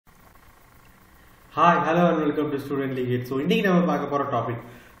Hi, hello and welcome to Student League. So, today we will talk about a topic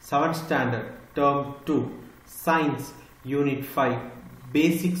 7th standard, term 2, science, unit 5,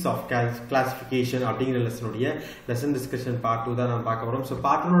 basics of classification அப்படிங்கிற லெசனுடைய lesson discussion part 2 தான் நம்ம பார்க்க போறோம். So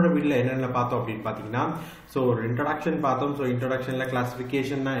part 1 வீடியோல என்னென்ன பார்த்தோம் அப்படின்னு பார்த்தீங்கன்னா, ஸோ ஒரு இன்ட்ரடக்ஷன் பார்த்தோம். ஸோ இன்ட்ரடக்ஷன்ல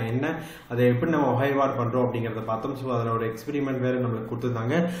கிளாசிஃபிகேஷன்னா என்ன, அதை எப்படி நம்ம வகைவாடு பண்றோம் அப்படிங்கிறத பார்த்தோம். ஸோ அதில் ஒரு எக்ஸ்பெரிமெண்ட் வேற நம்மளுக்கு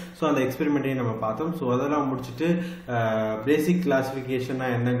கொடுத்துருந்தாங்க. ஸோ அந்த எக்ஸ்பெரிமெண்ட்டையும் நம்ம பார்த்தோம். ஸோ அதெல்லாம் முடிச்சுட்டு பேசிக் கிளாசிஃபிகேஷன்னா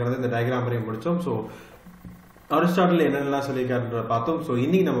என்னங்கிறத இந்த டயக்ராம் வரையும் முடிச்சோம். ஸோ அரிஸ்டாட்டில் என்னென்னலாம் சொல்லியிருக்காருன்றத பார்த்தோம். ஸோ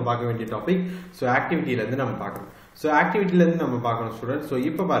இன்னைக்கு நம்ம பார்க்க வேண்டிய டாபிக் ஸோ ஆக்டிவிட்டியிலேருந்து நம்ம பார்க்கணும். ஸோ ஆக்டிவிட்டிலேருந்து நம்ம பார்க்கணும் ஸ்டூடெண்ட். ஸோ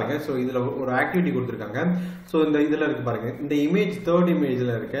இப்போ பாருங்க, ஸோ இதில் ஒரு ஆக்டிவிட்டி கொடுத்துருக்காங்க. ஸோ இந்த இதில் இருக்கு பாருங்க, இந்த இமேஜ் தேர்ட்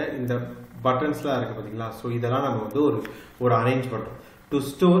இமேஜில் இருக்க இந்த பட்டன்ஸ்லாம் இருக்கு பார்த்தீங்களா. ஸோ இதெல்லாம் நம்ம வந்து ஒரு அரேஞ்ச் பண்ணுறோம் to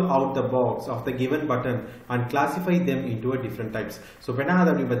store out the box of the given button and classify them into a different types. So இப்போ என்ன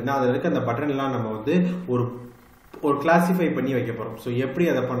ஆகுது அப்படின்னு பார்த்தீங்கன்னா, அதில் இருக்க அந்த பட்டன்லாம் நம்ம வந்து ஒரு கிளாசிஃபை பண்ணி வைக்க போறோம். ஸோ எப்படி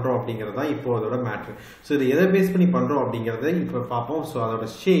அதை பண்றோம் அப்படிங்கிறது தான் இப்போ அதோட மேட்ரு. ஸோ இதை எதை பேஸ் பண்ணி பண்றோம் அப்படிங்கறத இப்போ பார்ப்போம். ஸோ அதோட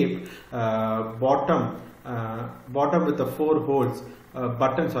shape, bottom with the 4 holes,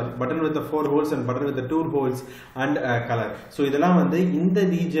 button with the 4 holes and button with the 2 holes and color. So இதெல்லாம் வந்து இந்த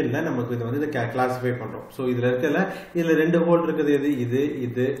ரீஜன்ல நமக்கு இது வந்து கிளாசிஃபை பண்றோம். ஸோ இதுல இருக்கல, இதுல 2 ஹோல் இருக்குது,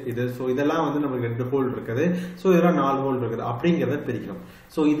 இது ஸோ இதெல்லாம் வந்து நமக்கு 2 ஹோல் இருக்குது. ஸோ இதெல்லாம் 4 ஹோல் இருக்குது அப்படிங்கிறத பிரிக்கணும்.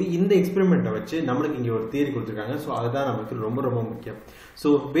 ஸோ இது இந்த எக்ஸ்பெரிமெண்ட்டை வச்சு நம்மளுக்கு இங்க ஒரு தியரி கொடுத்துருக்காங்க. ஸோ அதுதான் நமக்கு ரொம்ப ரொம்ப முக்கியம்.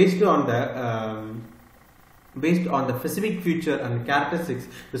 So based on the specific feature and characteristics,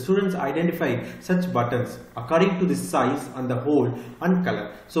 the students identified such buttons according to the size and the hole and color.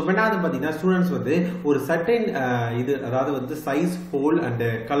 So when ஆது பாத்தீங்கன்னா ஸ்டூடெண்ட்ஸ் வந்து ஒரு சர்டன் இது அதாவது வந்து சைஸ், ஹோல் அண்ட்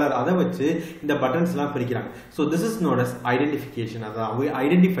கலர் அதை வச்சு இந்த பட்டன்ஸ் எல்லாம் பிரிக்கிறாங்க. So this is known as identification. அதாவது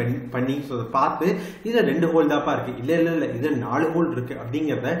ஐடென்டிஃபை பண்ணி ஸோ பார்த்து இதை 2 ஹோல் தாப்பா இருக்கு, இல்ல இது 4 ஹோல் இருக்கு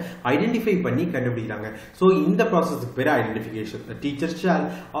அப்படிங்கிறத ஐடென்டிஃபை பண்ணி கண்டுபிடிக்கிறாங்க. ஸோ இந்த ப்ராசஸ்க்கு பேர் identification. The teacher shall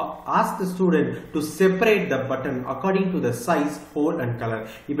ask the student to separate the button according to the size, hole and color.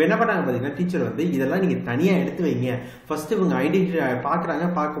 இப்போ என்ன பண்ணாங்க பாத்தீங்கன்னா, டீச்சர் வந்து இதெல்லாம் நீங்க தனியா எடுத்து வைங்க. ஃபர்ஸ்ட் இவங்க ஐடென்டிஃபை பார்க்கறாங்க,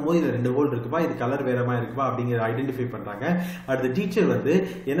 பார்க்கும்போது இது 2 ஹோல் இருக்குப்பா, இது கலர் வேறமா இருக்குப்பா அப்படிங்கறத ஐடென்டிஃபை பண்றாங்க. அடுத்து டீச்சர் வந்து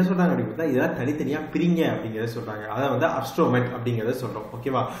என்ன சொல்றாங்க அப்படின்னா, இதெல்லாம் தனித்தனியா பிரிங்க அப்படிங்கறத சொல்றாங்க. அத வந்து அஸ்ட்ரோமெண்ட் அப்படிங்கறத சொல்றோம்.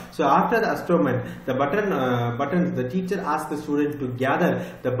 ஓகேவா? So after the astroment, the buttons, the teacher asks the student to gather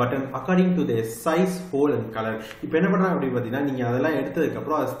the button according to their size, hole and color. இப்போ என்ன பண்றாங்க அப்படி பாத்தீங்கன்னா, நீங்க அதெல்லாம் எடுத்ததுக்கு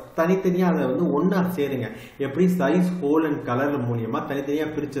அப்புறம் தனித்தனியா அதை வந்து ஒண்ணா சேருங்க. எப்படி சைஸ், ஹோல் அண்ட் கலர் மூலமா தனித்தனியா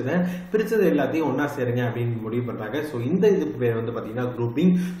பிரிச்சதை எல்லாத்தையும் ஒன்னா சேருங்க அப்படின்னு முடிவு பண்றாங்க. சோ இந்த இதுக்கு பேர் வந்து பாத்தீங்கன்னா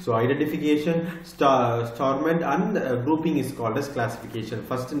grouping. So identification, ஸ்டார்மெண்ட் and grouping is called as classification.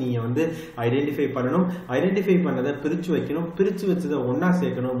 First நீங்க வந்து ஐடென்டிஃபை பண்ணணும், ஐடென்டிஃபை பண்ணதை பிரிச்சு வைக்கணும், பிரிச்சு வச்சதை ஒன்னா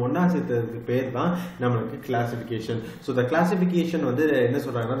சேர்க்கணும், ஒன்னா சேர்த்ததுக்கு பேர் தான் நம்மளுக்கு கிளாசிஃபிகேஷன். சோ the classification வந்து என்ன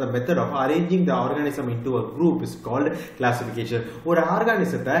சொல்றாங்கன்னா, the method of arranging the organism into a group is called classification. ஒரு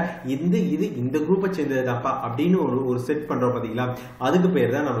ஆர்கானிசத்தை இந்த குரூப்பை சேர்ந்ததுதான்ப்பா அப்படின்னு ஒரு செட் பண்றோம் பாத்தீங்களா, அதுக்கு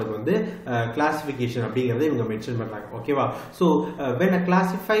பேர் தான் நம்மளுக்கு வந்து கிளாசிஃபிகேஷன் அப்படிங்கறத இவங்க மென்ஷன் பண்றாங்க. ஓகேவா? So when a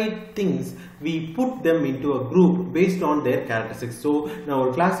classified things we put them into a group based on their characteristics. So நான்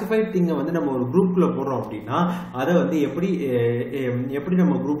ஒரு classified thing வந்து நம்ம ஒரு குரூப்ல போடுறோம் அப்படின்னா, அதை வந்து எப்படி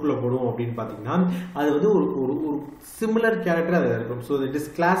நம்ம குரூப்ல போடுவோம் அப்படின்னு பாத்தீங்கன்னா, அது வந்து ஒரு சிமிலர் கேரக்டர் அதுல இருக்கும். So it is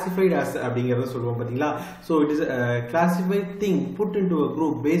classified as அப்படிங்கறத சொல்லுவோம் பாத்தீங்களா. So it is a classified thing put into a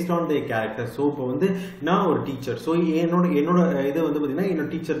group based on their character. So இப்போ வந்து நான் ஒரு டீச்சர், ஸோ என்னோட இது வந்து பார்த்தீங்கன்னா என்னோட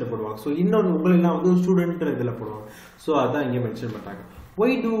டீச்சர்கிட்ட போடுவாங்க. ஸோ இன்னொரு உங்களெல்லாம் வந்து ஒரு ஸ்டூடெண்ட் இதில் போடுவாங்க. ஸோ அதான் இங்கே மென்ஷன் பண்ணுறாங்க.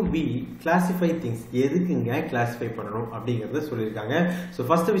 Why do we classify things? எதுக்குங்க கிளாசிஃபை பண்ணணும் அப்படிங்கிறத சொல்லியிருக்காங்க. ஸோ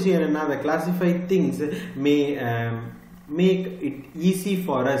ஃபர்ஸ்ட் விஷயம் என்னன்னா, the classified things may make it easy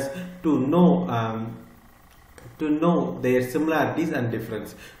for us to know their similarities and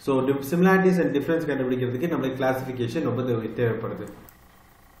difference. So similarities and difference கண்டுபிடிக்கிறதுக்கு நம்மளுக்கு கிளாசிஃபிகேஷன் ரொம்ப தேவைப்படுது.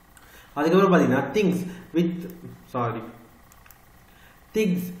 அதுக்கப்புறம் பாத்தீங்கன்னா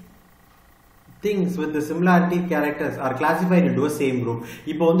things with the similarity characters are classified into a same group.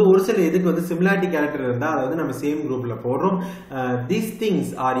 இப்போ வந்து ஒரு சில இதுக்கு வந்து similarity character இருந்தா அதை வந்து நம்ம சேம் குரூப்ல போடுறோம். These things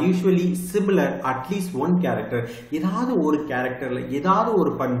are usually similar at least one character. ஏதாவது ஒரு கேரக்டர்ல ஏதாவது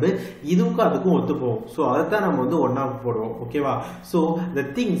ஒரு பண்பு இதுக்கும் அதுக்கும் ஒத்து போகும். ஸோ அதைத்தான் நம்ம வந்து ஒன்னா போடுவோம். ஓகேவா? So the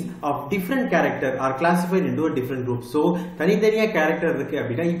things of different character are classified into a different group. So தனித்தனியா கேரக்டர் இருக்கு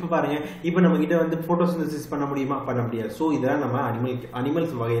அப்படின்னா, இப்ப பாருங்க, இப்ப நம்ம கிட்ட வந்து போட்டோசிந்தசிஸ் பண்ண முடியுமா? பண்ண முடியாது. ஸோ இதெல்லாம் நம்ம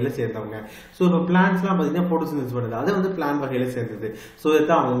அனிமல்ஸ் வகையில சேர்ந்தவங்க. ஸோ இப்போ பிளான்ட்ஸ்லாம் பார்த்தீங்கன்னா photosynthesis பண்ணுது, அது வந்து பிளான்ட் வகையில சேர்ந்தது. ஸோ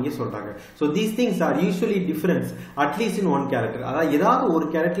இதான் அவங்க இங்கே சொல்றாங்க. So these things are usually difference at least in one character. அதாவது ஏதாவது ஒரு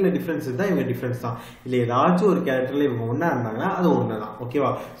கேரக்டர்ல டிஃபரன்ஸ் இருந்தால் இவங்க டிஃபரன்ஸ் தான், இல்லை ஏதாச்சும் ஒரு கேரக்டர்ல இவங்க ஒன்றா இருந்தாங்கன்னா அது ஒன்று தான்.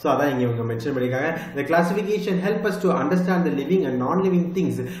 ஓகேவா? ஸோ அதான் இங்கே இவங்க மென்ஷன் பண்ணியிருக்காங்க. The classification help us to understand the living and non-living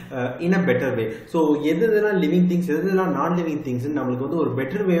things in a better way. So எதுலாம் living things எதுலாம் நான் லிவிங் திங்ஸ் நம்மளுக்கு வந்து ஒரு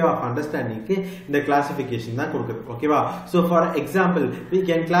பெட்டர் வே ஆஃப் அண்டர்ஸ்டாண்டிங்க்கு இந்த கிளாசிஃபிகேஷன் தான் கொடுக்குது. ஓகேவா? So for example we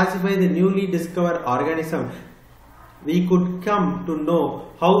can classify the newly discovered organism. We could come to know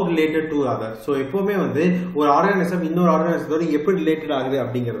how related to others. So எப்பவுமே வந்து ஒரு ஆர்கானிசம் இன்னொரு ஆர்கானிசத்தோட எப்படி ரிலேட்டட் ஆகுது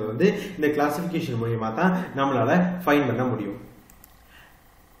அப்படிங்கிறது வந்து இந்த கிளாசிஃபிகேஷன் மூலியமா தான் நம்மளால ஃபைண்ட் பண்ண முடியும்.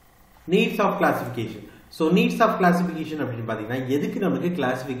 Needs of classification. So needs of classification அப்படின்னு பார்த்தீங்கன்னா எதுக்கு நம்மளுக்கு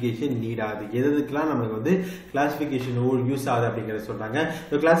கிளாசிஃபிகேஷன் நீட் ஆகுது, எதுக்கெல்லாம் நம்மளுக்கு வந்து கிளாசிஃபிகேஷன் யூஸ் ஆகுது அப்படிங்கிறத சொல்றாங்க.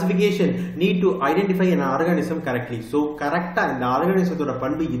 So classification need to identify an organism correctly. So கரெக்டாக இந்த ஆர்கானிசத்தோட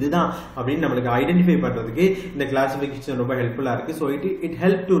பண்பு இதுதான் அப்படின்னு நம்மளுக்கு ஐடென்டிஃபை பண்ணுறதுக்கு இந்த கிளாசிஃபிகேஷன் ரொம்ப ஹெல்ப்ஃபுல்லாக இருக்கு. So it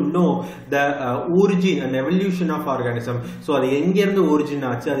help to know the origin and evolution of organism. So அது எங்கேருந்து ஒரிஜின்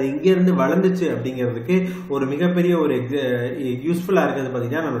ஆச்சு, அது எங்கேருந்து வளர்ந்துச்சு அப்படிங்கிறதுக்கு ஒரு மிகப்பெரிய ஒரு யூஸ்ஃபுல்லாக இருக்கிறது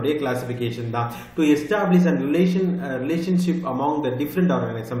பார்த்தீங்கன்னா நம்மளுடைய கிளாசிஃபிகேஷன் தான். To establish and relationship among the different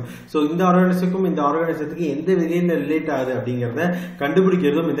organisms. So இந்த ஆர்கானிசத்துக்கும் இந்த ஆர்கானிசத்துக்கு எந்த வகையில ரிலேட் ஆகுது அப்படிங்கறத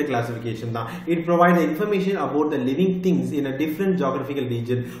கண்டுபிடிக்கிறதும் இந்த கிளாசிஃபிகேஷன் தான். It provides information about the living things in a different geographical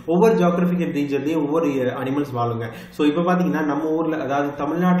region. ஒவ்வொரு geographical regionலயும் ஒவ்வொரு அனிமல்ஸ் வாழுங்க. ஸோ இப்போ பாத்தீங்கன்னா நம்ம ஊர்ல அதாவது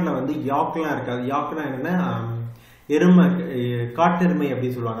தமிழ்நாட்டில் வந்து யாக்லாம் இருக்காது. யாக்னா என்னன்னா எருமை, காட்டெருமை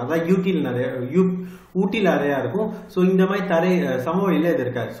அப்படின்னு சொல்லுவாங்க. அதாவது ஊட்டியில் நிறையா இருக்கும். ஸோ இந்த மாதிரி சமவெளியில் இது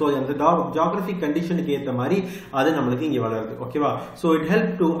இருக்காது. ஸோ அந்த ஜியாகிரபிக் கண்டிஷனுக்கு ஏற்ற மாதிரி அது நம்மளுக்கு இங்கே வளருது. ஓகேவா? So it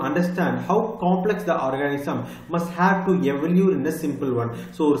help to understand how complex the organism must have to evolute in a simple one.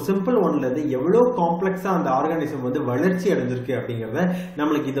 So ஒரு சிம்பிள் ஒன்ல இருந்து எவ்வளோ காம்ப்ளெக்ஸாக அந்த ஆர்கானிசம் வந்து வளர்ச்சி அடைஞ்சிருக்கு அப்படிங்கிறத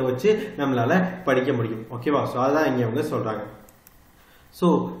நம்மளுக்கு இதை வச்சு நம்மளால படிக்க முடியும். ஓகேவா? ஸோ அதான் இங்கே அவங்க சொல்றாங்க. So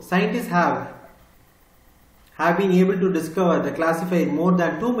scientist have been able to discover the classify more than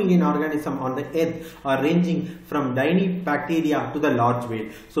 2 million organisms on the earth are ranging from tiny bacteria to the large whale.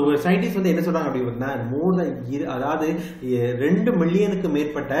 So scientists வந்து என்ன சொல்றாங்க அப்படின்னா more than அதாவது 2 மில்லியனுக்கு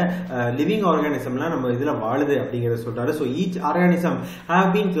மேற்பட்ட லிவிங் ஆர்கானிசம்லாம் நம்ம இதுல வாழுது அப்படிங்கறத சொல்றாரு. So each organism have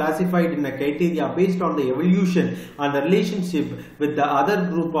been classified in a criteria based on the evolution and the relationship with the other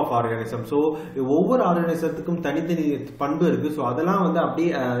group of organisms. So ஒவ்வொரு ஆர்கானிசத்துக்கும் தனித்தனி பண்பு இருக்கு. ஸோ அதெல்லாம் வந்து அப்படியே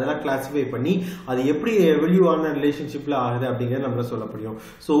அதெல்லாம் கிளாசிஃபை பண்ணி அது எப்படி எவல்யூ ரிலேஷன்ஷிப்ல ஆகுது அப்படிங்கறது நம்ம சொல்ல முடியும்.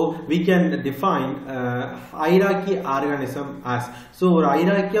 So we can define hierarchy organism as. So ஒரு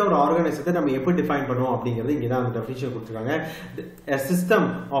ஹைரார்க்கியா ஒரு ஆர்கானிசத்தை நம்ம எப்படி டிஃபைன் பண்ணுவோம் அப்படிங்கிறது இங்க தான் அந்த டெஃபினிஷன் கொடுத்திருக்காங்க. a system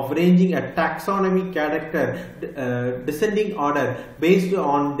of ranging a taxonomy character descending order based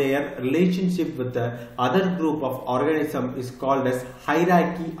on their relationship with the other group of organism is called as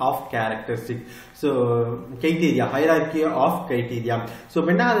hierarchy of characteristics. So criteria, hierarchy of criteria. So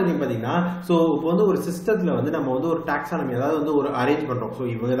என்ன ஆகுது பாத்தீங்கன்னா so இப்போ வந்து ஒரு சிஸ்டத்துல வந்து நம்ம வந்து ஒரு டாக்ஸானமி அதாவது வந்து ஒரு அரேஞ்ச் பண்றோம். சோ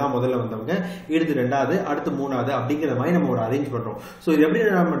இவங்க தான் முதல்ல வந்தவங்க, அடுத்து ரெண்டாவது, அடுத்து மூணாவது அப்படிங்கிற மாதிரி நம்ம ஒரு அரேஞ்ச் பண்றோம். சோ இது எப்படி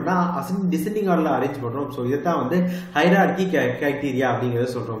பண்ணா டிசெண்டிங் ஆர்டர்ல அரேஞ்ச் பண்றோம். சோ இதுதான் வந்து ஹைரார்கி கிரைட்டீரியா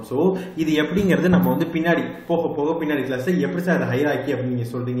அப்படிங்கறத சொல்றோம். சோ இது எப்படிங்கிறது நம்ம வந்து பின்னாடி போக பின்னாடி கிளாஸ்ல எப்படி சார் ஹைரார்கி அப்படின்னு நீங்க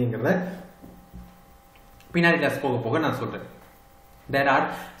சொல்றீங்கங்கறத பின்னாடி கிளாஸ் போக நான் சொல்றேன். There are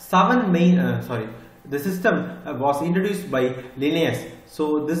 7 main the system was introduced by Linnaeus. So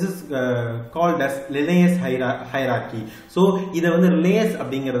this is called as Linnaeus hierarchy. So இத வந்து Linnaeus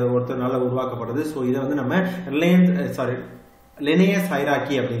அப்படிங்கறது ஒருத்தரால உருவாக்கப்பட்டது. So இத வந்து நம்ம Linnaeus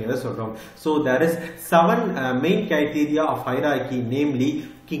hierarchy அப்படிங்கறத சொல்றோம். So there is 7 main criteria of hierarchy, namely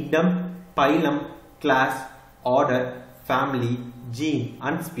kingdom, phylum, class, order, family, gene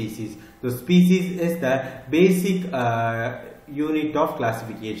and species. So species is the basic unit of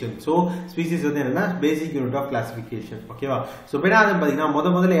classification. So species வந்து என்னன்னா basic unit of classification. ஓகேவா? So பெறாத பாத்தீங்கன்னா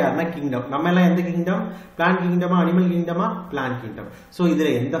முதல்ல யாருன்னா kingdom. நம்ம எல்லாம் எந்த kingdom? Plant கிங்டமா, animal கிங்டமா? Plant kingdom. So இதுல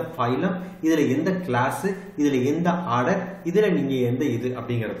எந்த ஃபைலம், இதுல எந்த கிளாஸ், இதுல எந்த ஆர்டர், இதுல நீங்க எந்த இது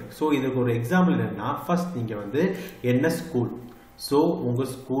அப்படிங்கிறது. சோ இதுக்கு ஒரு எக்ஸாம்பிள் என்னன்னா ஃபர்ஸ்ட் நீங்க வந்து என்ன ஸ்கூல். சோ உங்க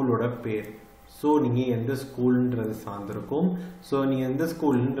ஸ்கூலோட பேர். ஸோ நீங்கள் எந்த ஸ்கூல்ன்றது சார்ந்திருக்கும். ஸோ நீங்கள் எந்த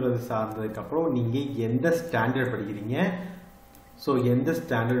ஸ்கூல்ன்றது சார்ந்ததுக்கு அப்புறம் நீங்கள் எந்த ஸ்டாண்டர்ட் படிக்கிறீங்க. ஸோ எந்த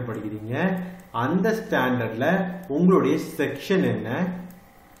ஸ்டாண்டர்ட் படிக்கிறீங்க, அந்த ஸ்டாண்டர்ட்ல உங்களுடைய செக்ஷன் என்ன.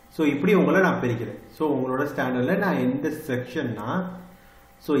 ஸோ இப்படி உங்களை நான் பிரிக்கிறேன். ஸோ உங்களோட ஸ்டாண்டர்ட்ல நான் எந்த செக்ஷன்னா,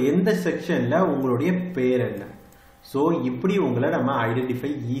 ஸோ எந்த செக்ஷன்ல உங்களுடைய பேர் என்ன. ஸோ இப்படி உங்களை நம்ம ஐடென்டிஃபை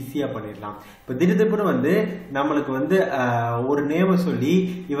ஈஸியாக பண்ணிடலாம். இப்போ திடீர்னு வந்து நம்மளுக்கு வந்து ஒரு நேமை சொல்லி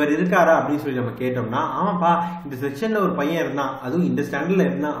இவர் இருக்காரா அப்படின்னு சொல்லி நம்ம கேட்டோம்னா, ஆமாப்பா இந்த செக்ஷனில் ஒரு பையன் இருந்தான், அதுவும் இந்த ஸ்டாண்டர்டில்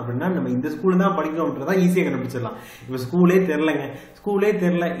இருந்தான் அப்படின்னா நம்ம இந்த ஸ்கூலில் தான் படிக்கிறோம்ன்றதா ஈஸியாக கண்டுபிடிச்சிடலாம். இப்போ ஸ்கூலே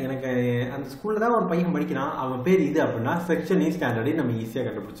தெரில எனக்கு அந்த ஸ்கூலில் தான் ஒரு பையன் படிக்கிறான், அவன் பேர் இது அப்படின்னா செக்ஷனையும் ஸ்டாண்டர்டையும் நம்ம ஈஸியாக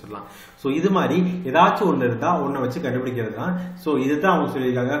கண்டுபிடிச்சிடலாம். ஸோ இது மாதிரி ஏதாச்சும் ஒன்று இருந்தால் ஒன்றை வச்சு கண்டுபிடிக்கிறது தான். ஸோ இதுதான் அவங்க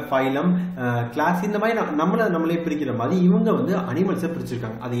சொல்லியிருக்காங்க, ஃபைலம், கிளாஸ், இந்த மாதிரி நம்மளே பிரிக்கிற மாதிரி இவங்க வந்து அனிமல்ஸை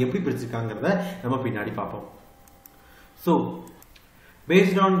பிரிச்சிருக்காங்க. அது எப்படி பிரிச்சிருக்காங்கிறத நம்ம பின்னாடி பார்ப்போம். So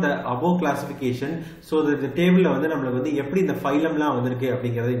based on the above classification, so the table வந்து நம்மளுக்கு வந்து எப்படி இந்த ஃபைலம்லாம் வந்திருக்கு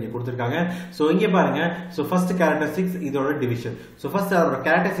அப்படிங்கறத இங்க கொடுத்திருக்காங்க. சோ இங்க பாருங்க, சோ ஃபர்ஸ்ட் characteristics இதோட டிவிஷன். சோ ஃபர்ஸ்ட் அதோட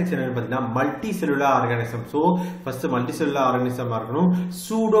characteristics என்னன்னு பாத்தீங்கன்னா multi cellular organism. So first multi cellular ஆர்கானிசமா இருக்கணும்.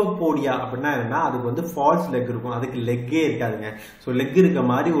 சூடோபோடியா அப்படின்னா என்னன்னா அதுக்கு வந்து ஃபால்ஸ் லெக் இருக்கும், அதுக்கு லெக்கே இருக்காதுங்க. சோ லெக் இருக்க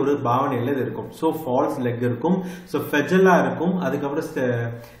மாதிரி ஒரு பாவனையில இது இருக்கும். சோ ஃபால்ஸ் லெக் இருக்கும். சோ ஃபெஜலா இருக்கும். அதுக்கப்புறம்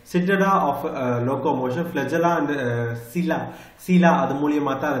சிட்டடா ஆஃப் லோகோமோஷன், ஃபிளஜலா அண்ட் சீலா அது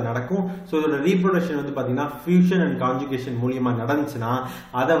மூலியமா தான் அது நடக்கும். ஸோ இதோட ரீப்ரொடக்ஷன் வந்து பாத்தீங்கன்னா ஃபியூஷன் அண்ட் கான்ஜுகேஷன் மூலியமா நடந்துச்சுன்னா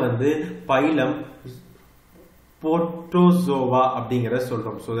அதை வந்து பைலம் போட்டோசோவா அப்படிங்கறத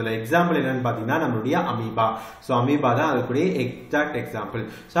சொல்றோம். ஸோ இதுல எக்ஸாம்பிள் என்னன்னு பாத்தீங்கன்னா நம்மளுடைய அமீபா. ஸோ அமீபா தான் அதுக்குரிய எக்ஸாக்ட் எக்ஸாம்பிள்.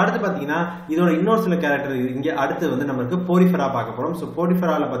 ஸோ அடுத்து பாத்தீங்கன்னா இதோட இன்னொரு சில கேரக்டர் இங்க அடுத்து வந்து நமக்கு போரிஃபெரா பார்க்க போறோம். ஸோ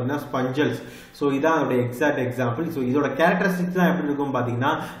போரிஃபெரால பாத்தீங்கன்னா ஸ்பஞ்சல்ஸ். ஸோ இதான் அதோட எக்ஸாக்ட் எக்ஸாம்பிள். ஸோ இதோட கேரக்டரிஸ்டிக்ஸ் தான் எப்படி இருக்கும்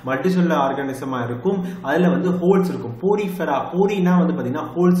பாத்தீங்கன்னா மல்டிசெல்லுலார் ஆர்கானிசமா இருக்கும். அதுல வந்து ஹோல்ஸ் இருக்கும். போரிஃபெரா, போரினா வந்து பாத்தீங்கன்னா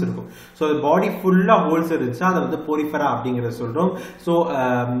ஹோல்ஸ் இருக்கும். ஸோ பாடி ஃபுல்லா ஹோல்ஸ் இருந்துச்சுன்னா அதை வந்து போரிஃபெரா அப்படிங்கறத சொல்றோம். So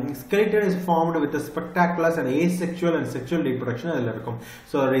skeleton is formed with a spectaculars and asexual and sexual reproduction அதுல இருக்கும்.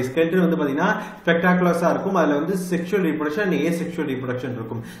 ஸோ skeleton வந்து பாத்தீங்கன்னா ஸ்பெக்டாகுலர்ஸா இருக்கும். அதுல வந்து sexual reproduction and asexual reproduction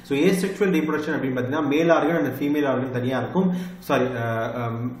இருக்கும். ஸோ ஏசெக்சுவல் ரீப்ரொடக்ஷன் அப்படின்னு பாத்தீங்கன்னா மேல் ஆர்கன் அண்ட் ஃபீமேல் ஆர்கன் தனியா இருக்கும். சாரி,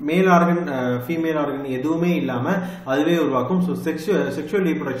 மேல் ஆர்கன் ஃபீமேல் ஆர்கன் எதுவுமே இல்லாம அதுவே உருவாக்கும். So sexual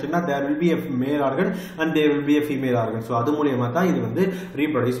ரீப்ரொடக்ஷன்னா there will be a மேல் organ and there will be a female organ. So அது மூலியமா தான் இது வந்து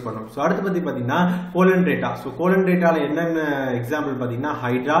ரீப்ரொடியூஸ் பண்ணும். ஸோ அடுத்து பத்தி பாத்தீங்கன்னா கோலன்ட்ரேட்டா. ஸோ கோலன்ட்ரேட்டால என்னென்ன எக்ஸாம்பிள் பாத்தீங்கன்னா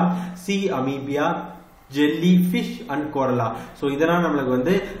hydra, C அமீபியா, jelly fish and கோரலா. So இதெல்லாம் நம்மளுக்கு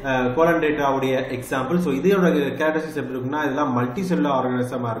வந்து கோலன்ட்ரேட்டாவுடைய எக்ஸாம்பிள். ஸோ இதோட கேரக்டரிஸ்டிக்ஸ் எப்படி இருக்குன்னா இதெல்லாம் மல்டி செல்லுலார்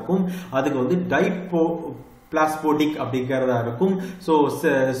ஆர்கானிசமா இருக்கும். அதுக்கு வந்து பிளாஸ்போடிக் அப்படிங்கிறதா இருக்கும். ஸோ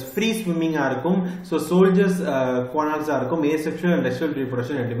ஃப்ரீ ஸ்விம்மிங்கா இருக்கும். ஸோ சோல்ஜர்ஸ் கோனால்ஸா இருக்கும். ஏசெக்சுவல் அண்ட் செக்ஷுவல்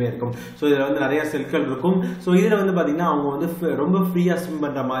ரீப்ரொடக்ஷன் ரெண்டுமே இருக்கும். ஸோ இதுல வந்து நிறைய செல்கள் இருக்கும். ஸோ இதுல வந்து பாத்தீங்கன்னா அவங்க வந்து ரொம்ப ஃப்ரீயா ஸ்விம்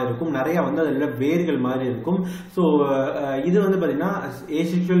பண்ற மாதிரி இருக்கும். நிறைய வந்து அதுல வேர்கள் மாதிரி இருக்கும். ஸோ இது வந்து பாத்தீங்கன்னா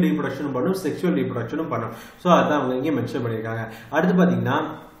ஏசெக்சுவல் ரீப்ரொடக்ஷனும் பண்ணும், செக்ஷுவல் ரீப்ரொடக்ஷனும் பண்ணும். ஸோ அதான் அவங்க இங்கே மென்ஷன் பண்ணியிருக்காங்க. அடுத்து பாத்தீங்கன்னா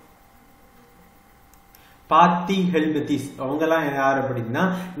பாத்தி ஹெல்மெத்திஸ் அவங்க எல்லாம் யார் அப்படின்னா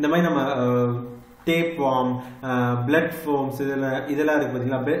இந்த மாதிரி நம்ம டேப் வார்ம், பிளட் ஃபோம்ஸ் இதெல்லாம் இருக்கு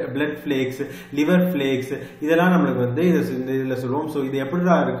பாத்தீங்களா, பிளட் ஃபிளேக்ஸ், லிவர் ஃபிளேக்ஸ் இதெல்லாம் நம்மளுக்கு வந்து இதுல சொல்லுவோம். ஸோ இது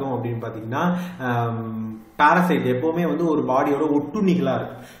எப்படிதான் இருக்கும் அப்படின்னு பாத்தீங்கன்னா பாரசைட் எப்பவுமே வந்து ஒரு பாடியோட ஒட்டுண்ணிகளா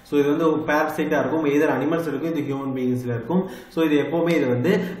இருக்கும். ஸோ இது வந்து பாரசைட்டா இருக்கும். எதர் அனிமல்ஸ் இருக்கும், இது ஹியூமன் பீயிங்ஸ்ல இருக்கும். ஸோ இது எப்பவுமே இது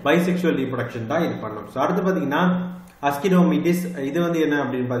வந்து பைசெக்சுவல் ரீப்ரொடக்ஷன் தான் இது பண்ணும். ஸோ அடுத்து பாத்தீங்கன்னா அஸ்கிடோமிட்டிஸ். இது வந்து என்ன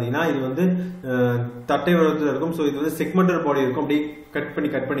அப்படின்னு பாத்தீங்கன்னா இது வந்து தட்டை வடிவத்தில் இருக்கும். ஸோ இது வந்து செக்மெண்டல் பாடி இருக்கும், அப்படியே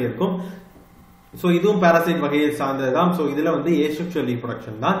கட் பண்ணி இருக்கும். ஸோ இதுவும் பாரசைட் வகையை சார்ந்ததுதான். ஸோ இதுல வந்து ஏசெக்சுவல்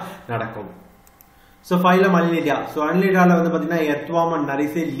ரீப்ரொடக்ஷன் தான் நடக்கும். So phylum Annelida. ஸோ அனிலிடால வந்து பாத்தீங்கன்னா எர்த்வார்ம் அண்ட்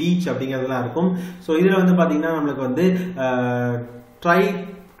நரிசே லீச் அப்படிங்கிறதுலாம் இருக்கும். ஸோ இதுல வந்து பாத்தீங்கன்னா நம்மளுக்கு வந்து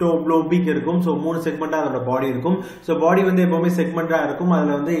ட்ரைப்டோப்ளோபிக் இருக்கும். ஸோ 3 செக்மெண்டா அதோட பாடி இருக்கும். ஸோ பாடி வந்து எப்பவுமே செக்மெண்டா இருக்கும்.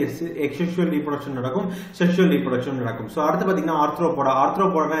 அதுல வந்து எக்ஸெக்சுவல் ரீப்ரொடக்ஷன் நடக்கும், செக்ஷுவல் ரீப்ரொடக்ஷன் நடக்கும். ஸோ அடுத்து பாத்தீங்கன்னா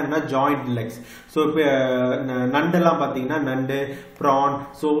ஆர்த்ரோபோடா என்ன ஜாயிண்ட் லெக்ஸ். ஸோ இப்போ நண்டெல்லாம் பாத்தீங்கன்னா நண்டு, ப்ரான்,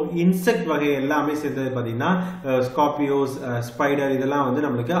 ஸோ இன்செக்ட் வகை எல்லாமே சேர்ந்தது பாத்தீங்கன்னா ஸ்கார்பியோஸ், ஸ்பைடர் இதெல்லாம் வந்து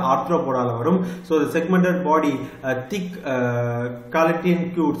நம்மளுக்கு ஆர்த்ரோபோடால வரும். ஸோ செக்மெண்டட் பாடி, திக் காலட்டியன்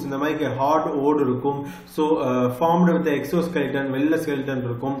கியூட்ஸ், இந்த மாதிரி ஹார்ட் ஓடு இருக்கும். ஸோ ஃபார்ம்டு வித் எக்ஸோஸ்கெலிட்டன், வெள்ள ஸ்கெலிட்டன்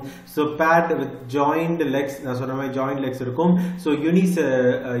இருக்கும். So bad with joint Lex, நான் சொன்ன மாதிரி ஜாயிண்ட் லெக்ஸ் இருக்கும். So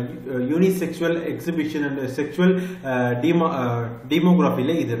unisexual exhibition and sexual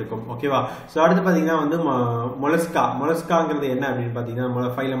டீமோகிராஃபில இது இருக்கும். ஓகேவா. ஸோ அடுத்து பாத்தீங்கன்னா வந்து மொலஸ்காங்கிறது என்ன அப்படின்னு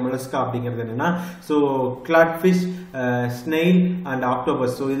பாத்தீங்கன்னா ஃபைலம் மொலஸ்கா அப்படிங்கிறது என்னன்னா so கிளாட்ஃபிஷ், snail and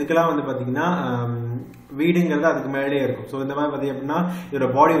octopus. So இதுக்கெல்லாம் வந்து பாத்தீங்கன்னா வீடுங்கிறது அதுக்கு மேலே இருக்கும். ஸோ இந்த மாதிரி பாத்தீங்க அப்படின்னா இதோட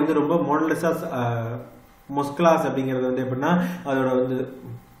பாடி வந்து ரொம்ப மோனலஸா மொஸ்குலாஸ் அப்படிங்கிறது வந்து எப்படின்னா அதோட வந்து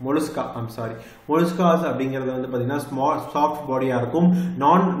mollusca, I'm sorry, molluscas அப்படிங்கிறது வந்து பாத்தீங்கன்னா ஸ்மால் சாஃப்ட் பாடியா இருக்கும்,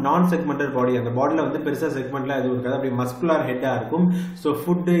 நான் செக்மெண்டட் பாடி, அந்த பாடியில வந்து பெருசா செக்மெண்ட்லாம் எதுவும் இருக்காது, அப்படி மஸ்குலர் ஹெட்டா இருக்கும். ஸோ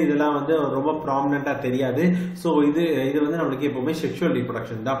ஃபுட்டு இதெல்லாம் வந்து ரொம்ப ப்ராமினெண்டா தெரியாது. ஸோ இது வந்து நம்மளுக்கு எப்பவுமே செக்ஷுவல்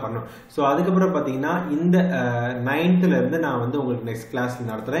ரீப்ரொடக்ஷன் தான் பண்ணும். ஸோ அதுக்கப்புறம் பாத்தீங்கன்னா இந்த 9th இருந்து நான் வந்து உங்களுக்கு நெக்ஸ்ட் கிளாஸ்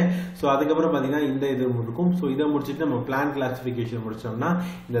நடத்துறேன். ஸோ அதுக்கப்புறம் பாத்தீங்கன்னா இந்த இது இருக்கும். ஸோ இதை முடிச்சுட்டு நம்ம பிளான் கிளாசிபிகேஷன் முடிச்சோம்னா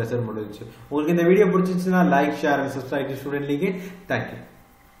இந்த லெசன் முடிஞ்சிச்சு. உங்களுக்கு இந்த video பிடிச்சிச்சுன்னா like, share and subscribe to student league. Thank you.